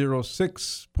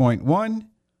 106.1,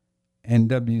 and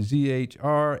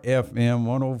WZHR FM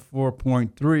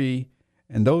 104.3,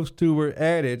 and those two were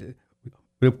added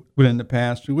within the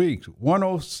past 2 weeks.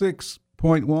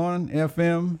 106.1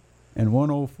 FM and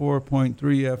 104.3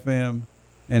 FM,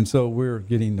 and so we're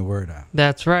getting the word out.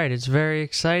 That's right. It's very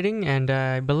exciting, and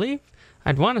I believe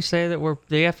I'd want to say that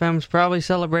the FM's probably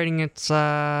celebrating its 2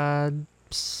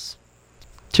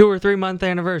 or 3 month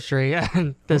anniversary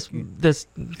this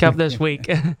week.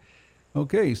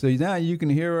 Okay, so now you can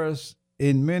hear us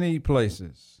in many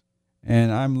places, and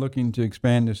I'm looking to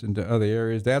expand this into other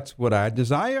areas. That's what I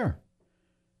desire.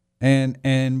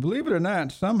 And believe it or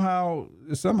not, somehow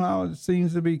it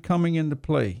seems to be coming into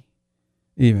play,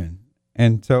 even.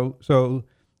 And so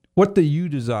what do you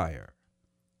desire?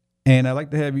 And I'd like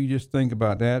to have you just think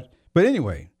about that. But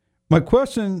anyway, my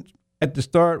question at the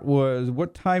start was,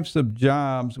 what types of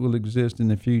jobs will exist in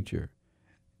the future?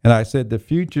 And I said the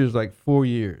future is like 4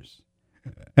 years.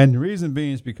 And the reason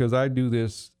being is because I do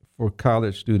this for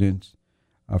college students,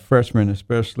 freshmen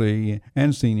especially,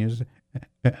 and seniors.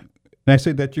 And I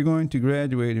said that you're going to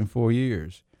graduate in 4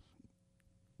 years.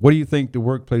 What do you think the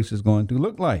workplace is going to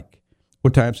look like?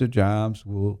 What types of jobs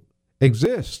will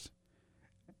exist?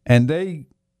 And they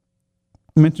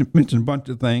mentioned a bunch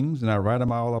of things, and I write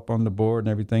them all up on the board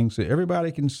and everything, so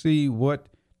everybody can see what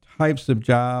types of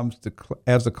jobs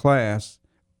as a class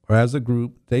or as a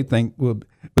group they think will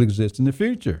exist in the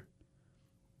future.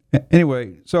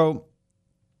 Anyway, so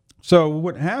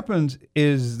what happens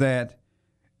is that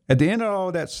at the end of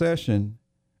all that session,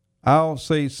 I'll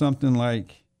say something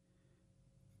like,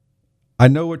 I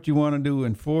know what you want to do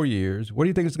in 4 years. What do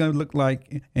you think it's going to look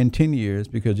like in 10 years?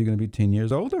 Because you're going to be 10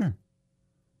 years older.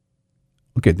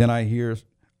 Okay, then I hear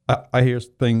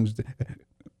things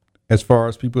as far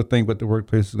as people think what the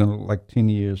workplace is going to look like 10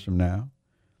 years from now.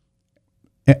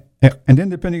 And then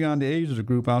depending on the age of the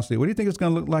group, I'll say, what do you think it's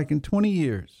going to look like in 20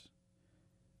 years?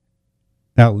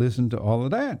 Now listen to all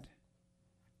of that.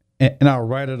 And I'll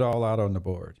write it all out on the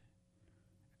board.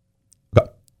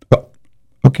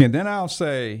 Okay, and then I'll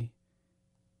say,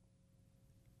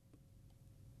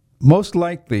 most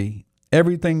likely,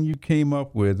 everything you came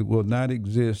up with will not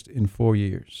exist in 4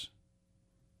 years,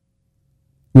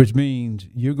 which means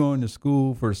you're going to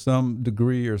school for some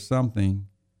degree or something,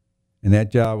 and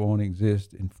that job won't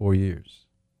exist in 4 years.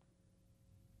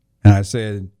 And I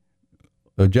said,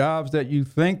 the jobs that you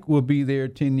think will be there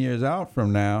 10 years out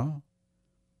from now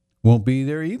won't be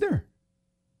there either.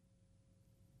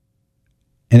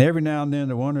 And every now and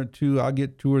then, I'll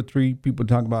get 2 or 3 people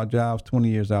talking about jobs 20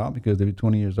 years out because they'll be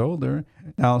 20 years older.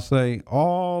 And I'll say,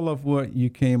 all of what you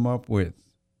came up with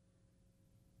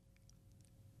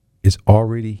is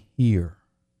already here.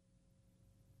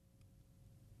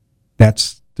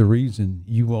 That's the reason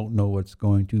you won't know what's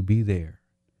going to be there.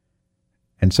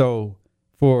 And so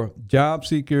for job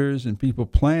seekers and people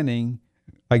planning,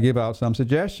 I give out some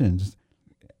suggestions.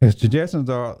 The suggestions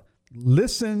are,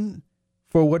 listen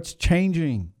for what's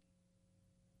changing,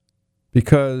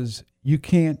 because you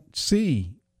can't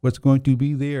see what's going to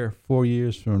be there 4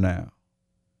 years from now.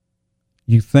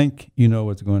 You think you know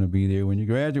what's going to be there when you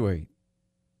graduate.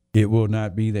 It will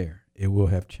not be there. It will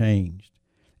have changed.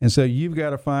 And so you've got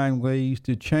to find ways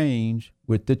to change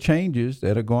with the changes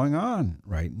that are going on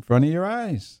right in front of your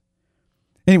eyes.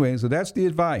 Anyway, so that's the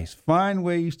advice. Find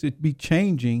ways to be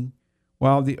changing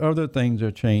while the other things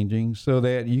are changing so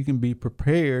that you can be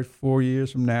prepared 4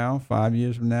 years from now, 5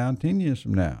 years from now, and 10 years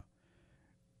from now.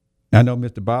 I know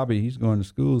Mr. Bobby, he's going to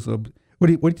school, so what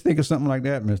do you think of something like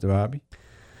that, Mr. Bobby?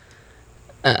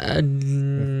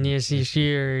 Yes,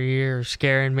 you're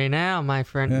scaring me now, my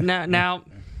friend. Now,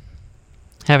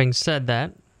 having said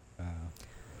that,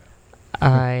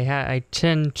 I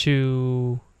tend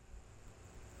to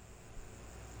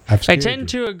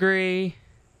agree,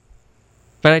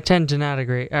 but I tend to not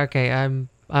agree. Okay, I'm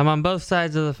on both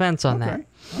sides of the fence on that.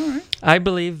 All right. I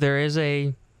believe there is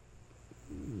a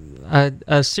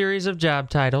a series of job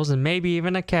titles and maybe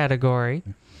even a category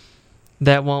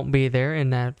that won't be there in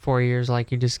that 4 years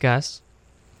like you discussed.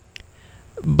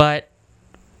 But,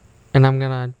 and I'm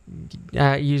gonna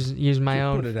use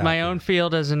my own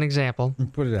field as an example.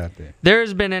 Put it out there.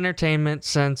 There's been entertainment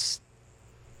since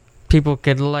people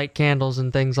could light candles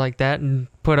and things like that and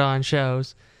put on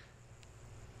shows.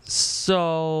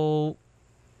 So,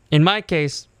 in my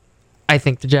case, I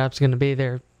think the job's going to be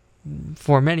there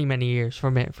for many, many years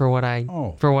for what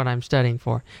I'm studying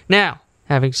for. Now,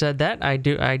 having said that, I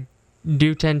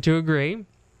do tend to agree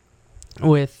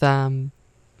with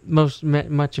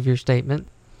much of your statement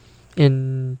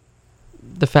in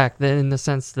the fact that, in the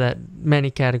sense that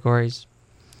many categories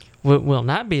will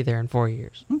not be there in 4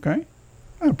 years. Okay,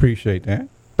 I appreciate that,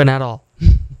 but not all.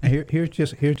 Here's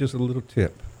just a little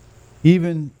tip.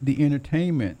 Even the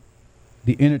entertainment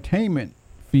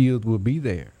field will be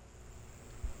there.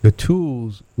 The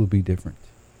tools will be different.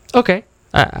 Okay.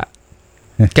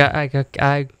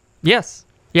 Yes,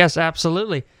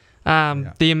 absolutely.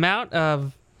 The amount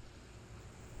of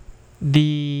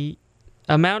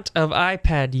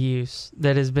iPad use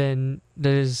that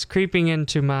is creeping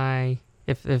into my,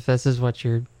 if this is what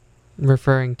you're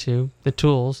referring to, the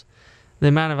tools, the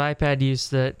amount of iPad use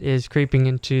that is creeping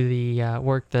into the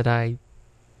work that I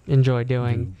enjoy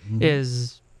doing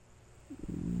is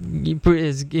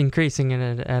increasing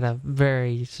at a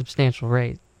very substantial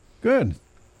rate. Good.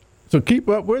 So keep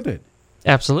up with it.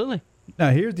 Absolutely.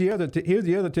 Now here's the other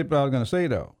tip I was going to say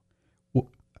though.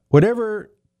 Whatever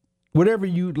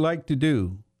you'd like to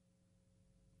do,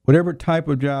 whatever type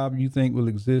of job you think will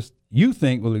exist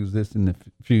in the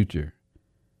future,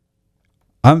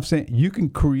 I'm saying you can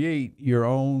create your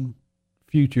own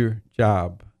future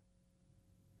job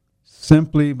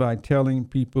simply by telling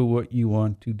people what you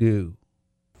want to do.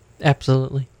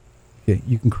 Absolutely. Okay,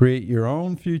 you can create your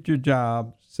own future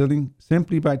job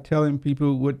simply by telling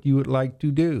people what you would like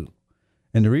to do.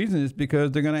 And the reason is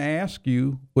because they're going to ask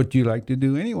you what you like to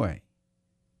do anyway.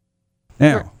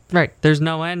 Now, right. There's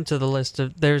no end to the list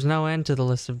of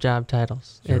job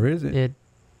titles. There isn't.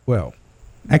 Well,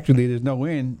 actually there's no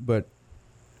end, but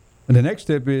the next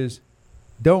step is,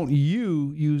 don't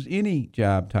you use any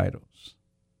job titles.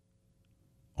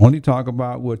 Only talk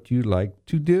about what you like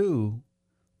to do.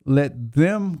 Let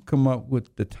them come up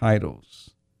with the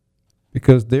titles,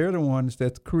 because they're the ones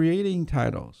that's creating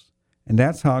titles. And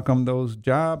that's how come those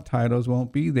job titles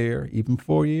won't be there even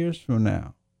 4 years from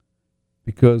now,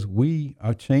 because we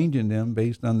are changing them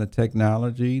based on the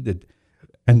technology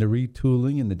and the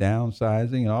retooling and the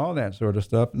downsizing and all that sort of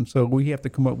stuff. And so we have to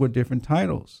come up with different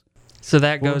titles. So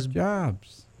that goes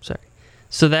jobs. Sorry.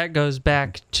 So that goes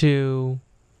back to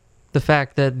the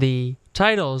fact that the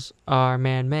titles are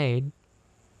man-made.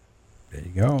 There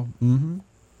you go. Mm-hmm.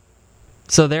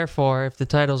 So therefore, if the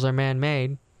titles are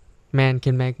man-made, man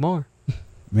can make more.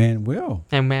 Man will.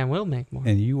 And man will make more.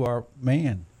 And you are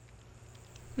man.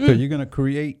 So you're going to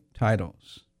create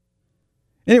titles.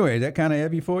 Anyway, is that kind of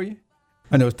heavy for you?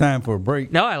 I know it's time for a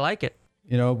break. No, I like it.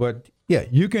 But yeah,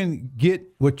 you can get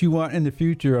what you want in the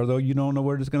future, although you don't know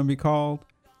what it's going to be called,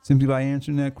 simply by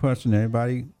answering that question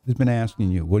everybody has been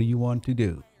asking you. What do you want to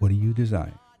do? What do you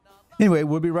desire? Anyway,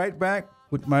 we'll be right back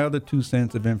with my other 2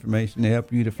 cents of information to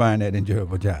help you to find that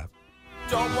enjoyable job.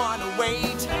 Don't want to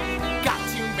wait. Got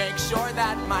to make sure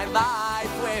that my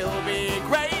life will be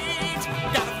great.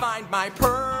 Gotta find my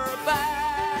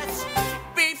purpose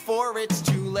before it's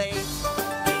too late.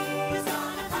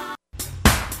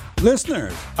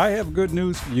 Listeners, I have good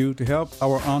news for you to help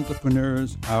our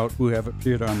entrepreneurs out who have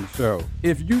appeared on the show.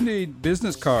 If you need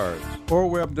business cards or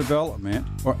web development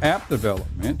or app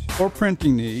development or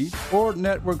printing needs or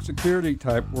network security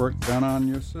type work done on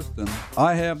your system,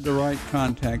 I have the right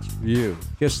contacts for you.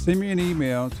 Just send me an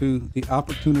email to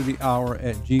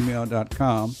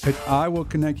theopportunityhour@gmail.com and I will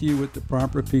connect you with the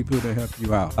proper people to help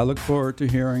you out. I look forward to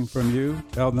hearing from you.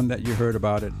 Tell them that you heard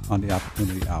about it on the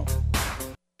Opportunity Hour.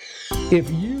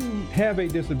 If you have a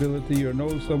disability or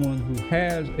know someone who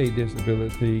has a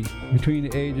disability between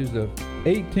the ages of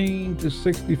 18 to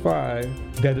 65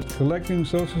 that is collecting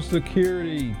Social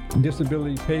Security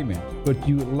disability payment, but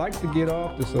you would like to get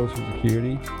off the Social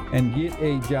Security and get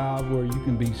a job where you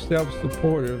can be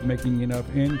self-supportive, making enough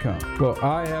income. Well,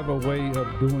 I have a way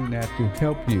of doing that to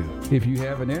help you. If you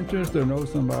have an interest or know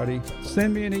somebody,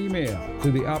 send me an email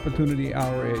to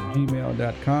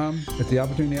theopportunityhour@gmail.com. It's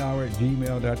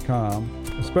theopportunityhour@gmail.com,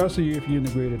 especially if you're in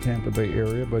the greater Tampa Bay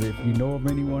area. But if you know of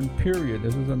anyone, period,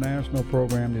 this is a national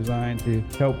program designed to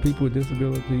help people with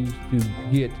disabilities to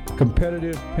get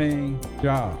competitive paying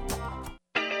jobs.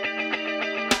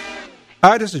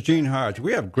 Hi, this is Gene Hodge.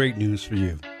 We have great news for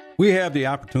you. We have the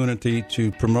opportunity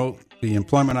to promote the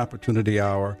Employment Opportunity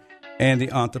Hour and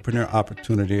the Entrepreneur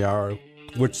Opportunity Hour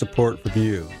with support from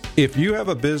you. If you have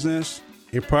a business,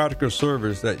 a product or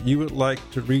service that you would like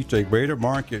to reach a greater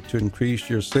market to increase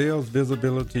your sales,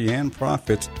 visibility, and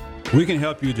profits, we can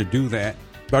help you to do that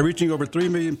by reaching over 3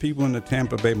 million people in the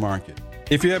Tampa Bay market.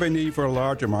 If you have a need for a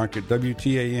larger market,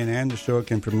 WTAN and the show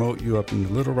can promote you up in the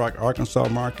Little Rock, Arkansas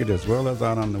market, as well as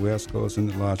out on the West Coast in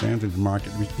the Los Angeles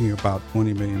market, reaching about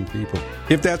 20 million people.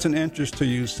 If that's an interest to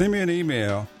you, send me an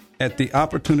email at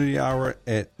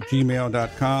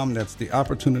theopportunityhour@gmail.com. That's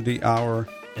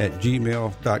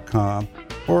theopportunityhour@gmail.com.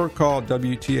 Or call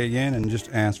WTAN and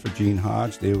just ask for Gene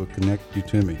Hodge. They will connect you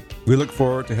to me. We look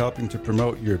forward to helping to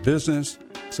promote your business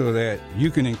so that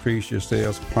you can increase your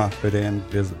sales, profit, and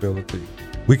visibility.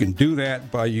 We can do that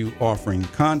by you offering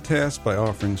contests, by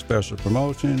offering special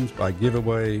promotions, by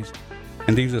giveaways.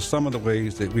 And these are some of the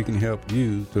ways that we can help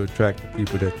you to attract the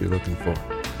people that you're looking for.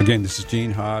 Again, this is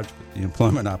Gene Hodge with the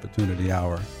Employment Opportunity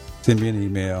Hour. Send me an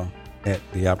email at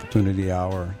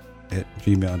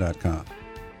theopportunityhour@gmail.com.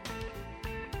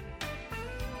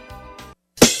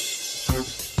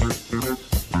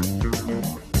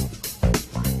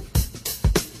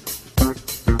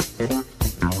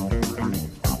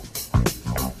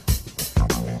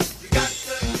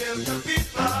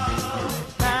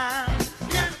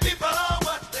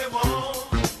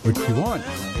 What you want.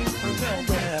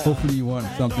 Hopefully you want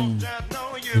something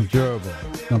enjoyable,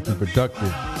 something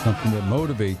productive, something that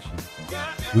motivates you.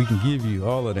 We can give you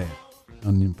all of that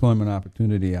on the Employment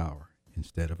Opportunity Hour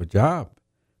instead of a job.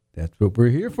 That's what we're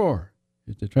here for,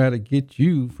 is to try to get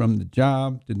you from the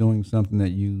job to doing something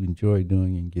that you enjoy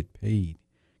doing and get paid.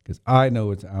 Because I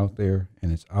know it's out there,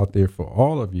 and it's out there for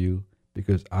all of you,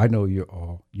 because I know you're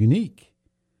all unique.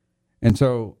 And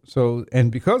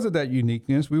and because of that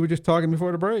uniqueness, we were just talking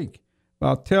before the break.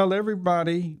 Well, tell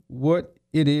everybody what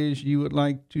it is you would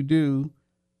like to do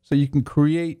so you can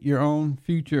create your own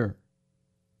future.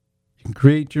 You can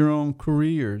create your own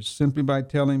careers simply by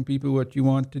telling people what you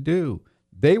want to do.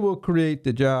 They will create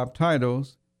the job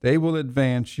titles. They will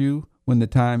advance you when the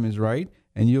time is right,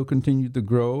 and you'll continue to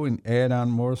grow and add on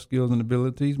more skills and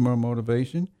abilities, more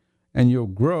motivation, and you'll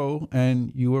grow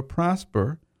and you will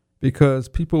prosper because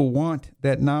people want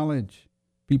that knowledge.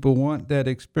 People want that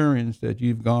experience that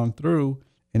you've gone through,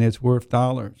 and it's worth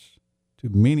dollars to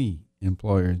many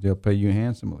employers. They'll pay you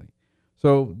handsomely.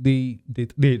 So the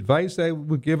advice I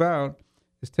would give out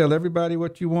is tell everybody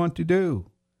what you want to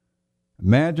do.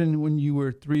 Imagine when you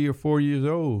were 3 or 4 years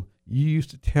old, you used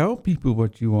to tell people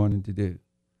what you wanted to do.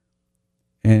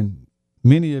 And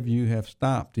many of you have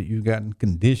stopped. You've gotten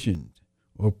conditioned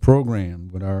or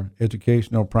programmed with our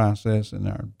educational process and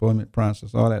our employment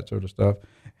process, all that sort of stuff,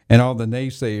 and all the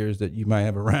naysayers that you might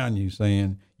have around you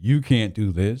saying, you can't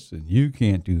do this and you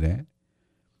can't do that.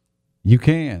 You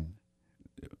can.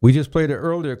 We just played an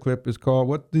earlier clip. It's called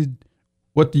What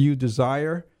Do You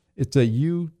Desire? It's a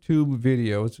YouTube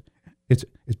video. It's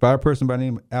by a person by the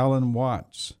name of Alan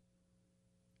Watts.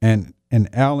 And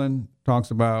Alan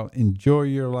talks about enjoy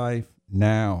your life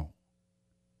now.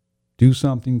 Do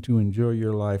something to enjoy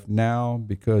your life now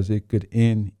because it could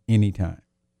end anytime.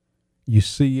 You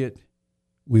see it,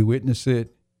 we witness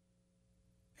it,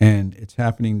 and it's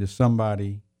happening to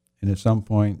somebody, and at some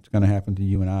point it's going to happen to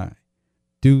you and I.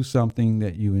 Do something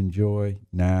that you enjoy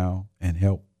now and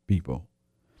help people.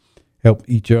 Help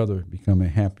each other become a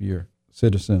happier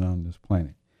citizen on this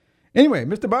planet. Anyway,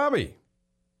 Mr. Bobby.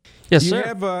 Yes, do sir. you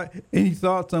have any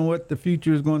thoughts on what the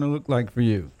future is going to look like for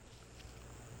you?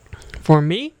 For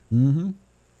me? Mm-hmm.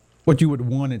 What you would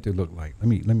want it to look like. Let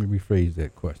me rephrase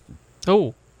that question.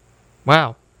 Oh,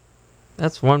 wow.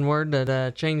 That's one word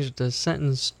that changed the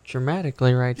sentence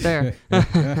dramatically right there.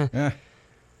 Yeah,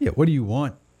 what do you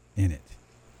want in it?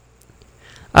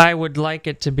 I would like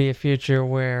it to be a future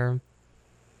where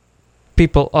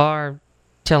people are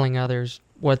telling others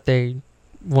what they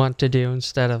want to do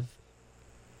instead of,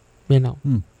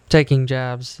 taking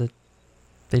jobs that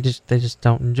they just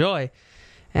don't enjoy.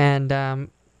 And,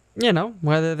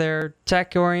 whether they're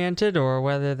tech-oriented or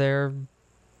whether they're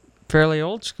fairly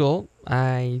old school,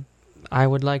 I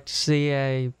would like to see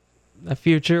a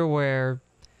future where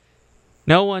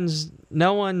no one's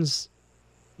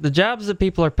the jobs that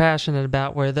people are passionate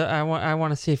about, where I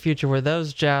want to see a future where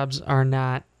those jobs are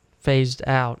not phased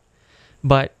out,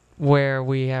 but where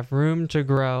we have room to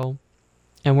grow,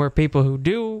 and where people who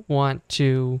do want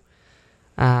to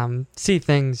see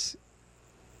things,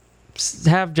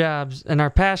 have jobs, and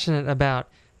are passionate about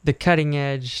the cutting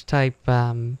edge type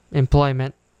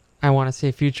employment. I want to see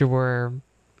a future where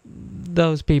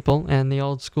those people and the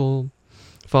old school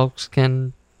folks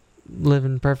can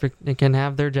living perfect and can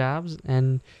have their jobs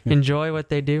and enjoy what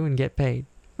they do and get paid.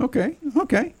 Okay,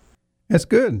 that's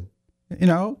good. You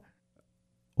know,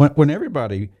 when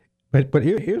everybody, but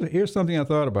here's something I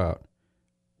thought about.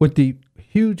 With the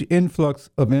huge influx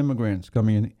of immigrants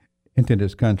coming into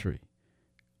this country,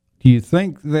 do you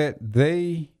think that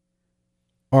they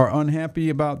are unhappy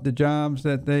about the jobs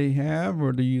that they have,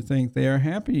 or do you think they are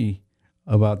happy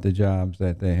about the jobs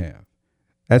that they have?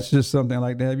 That's just something I'd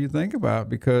like to have you think about,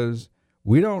 because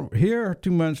we don't hear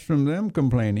too much from them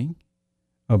complaining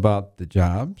about the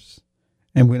jobs,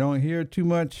 and we don't hear too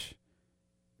much.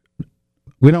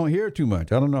 I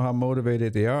don't know how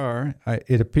motivated they are.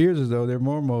 It appears as though they're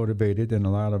more motivated than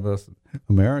a lot of us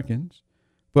Americans,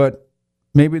 but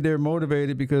maybe they're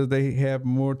motivated because they have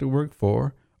more to work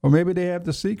for, or maybe they have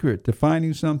the secret to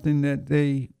finding something that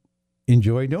they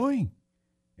enjoy doing.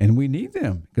 And we need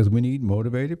them because we need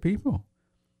motivated people.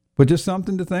 But just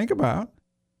something to think about,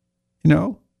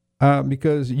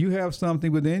 because you have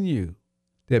something within you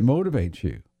that motivates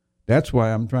you. That's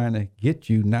why I'm trying to get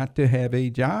you not to have a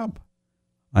job.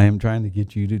 I am trying to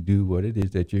get you to do what it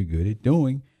is that you're good at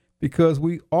doing, because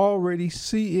we already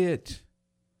see it.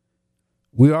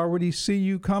 We already see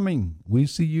you coming. We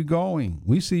see you going.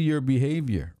 We see your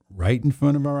behavior right in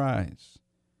front of our eyes.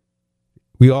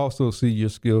 We also see your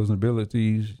skills and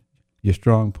abilities, your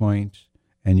strong points,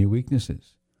 and your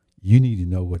weaknesses. You need to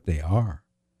know what they are.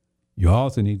 You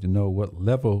also need to know what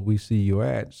level we see you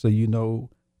at, so you know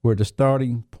where the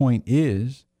starting point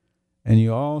is, and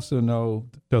you also know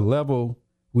the level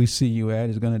we see you at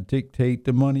is going to dictate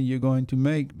the money you're going to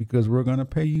make, because we're going to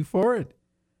pay you for it,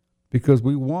 because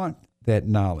we want that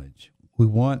knowledge. We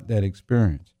want that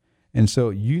experience. And so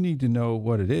you need to know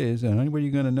what it is, and the only way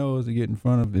you're going to know is to get in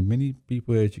front of as many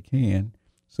people as you can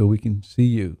so we can see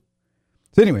you.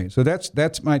 So anyway, so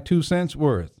that's my 2 cents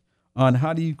worth on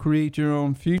how do you create your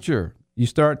own future. You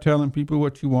start telling people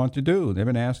what you want to do. They've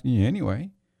been asking you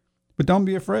anyway, but don't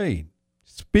be afraid.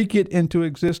 Speak it into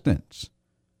existence.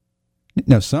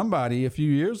 Now, somebody a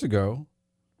few years ago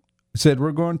said,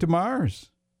 we're going to Mars.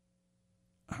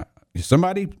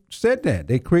 Somebody said that.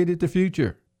 They created the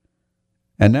future.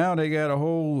 And now they got a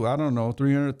whole,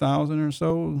 300,000 or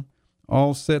so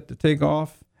all set to take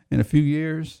off in a few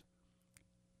years.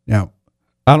 Now,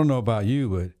 I don't know about you,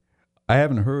 but I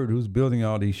haven't heard who's building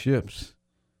all these ships,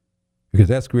 because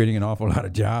that's creating an awful lot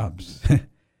of jobs.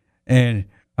 And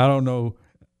I don't know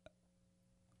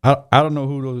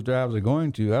who those jobs are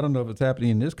going to. I don't know if it's happening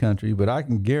in this country, but I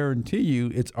can guarantee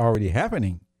you it's already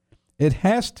happening. It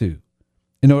has to,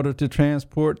 in order to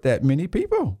transport that many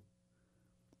people.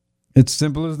 It's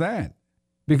simple as that,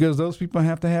 because those people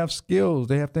have to have skills.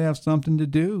 They have to have something to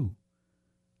do.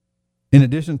 In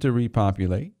addition to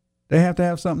repopulate, they have to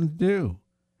have something to do.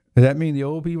 Does that mean the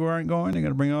old people aren't going? They're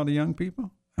going to bring all the young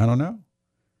people? I don't know.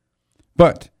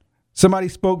 But somebody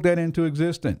spoke that into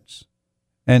existence.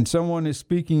 And someone is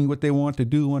speaking what they want to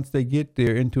do once they get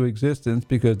there into existence,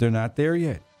 because they're not there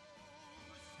yet.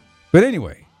 But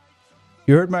anyway,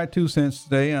 you heard my 2 cents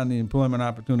today on the Employment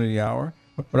Opportunity Hour.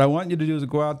 What I want you to do is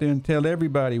go out there and tell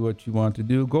everybody what you want to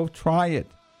do. Go try it.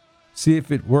 See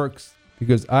if it works,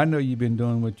 because I know you've been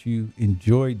doing what you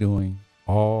enjoy doing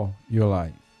all your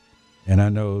life. And I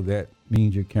know that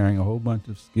means you're carrying a whole bunch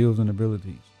of skills and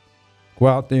abilities. Go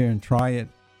out there and try it.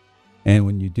 And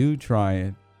when you do try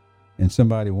it and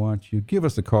somebody wants you, give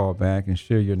us a call back and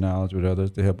share your knowledge with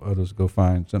others to help others go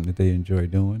find something that they enjoy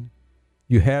doing.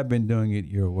 You have been doing it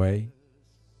your way,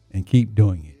 and keep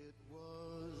doing it.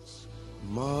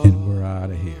 And we're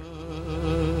out of here.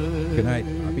 Good night,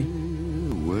 Bobby.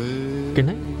 Good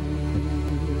night.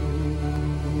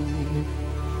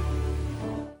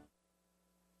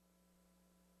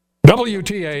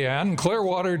 WTAN,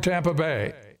 Clearwater, Tampa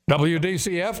Bay.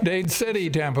 WDCF, Dade City,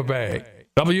 Tampa Bay.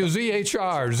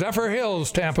 WZHR, Zephyr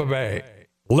Hills, Tampa Bay.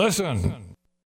 Listen.